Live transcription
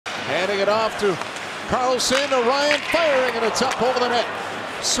Handing it off to Carlson, to Ryan, firing, and it's up over the net.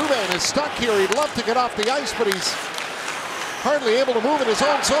 Subban is stuck here. He'd love to get off the ice, but he's hardly able to move in his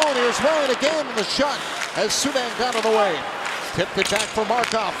own zone. Here's Ryan again, and the shot as Subban got in the way. Tipped it back for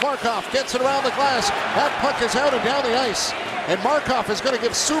Markov. Markov gets it around the glass. That puck is out and down the ice. And Markov is going to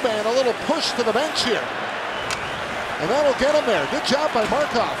give Subban a little push to the bench here. And that'll get him there. Good job by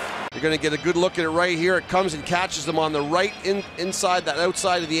Markov. You're going to get a good look at it right here. It comes and catches them on the right inside, that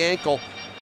outside of the ankle.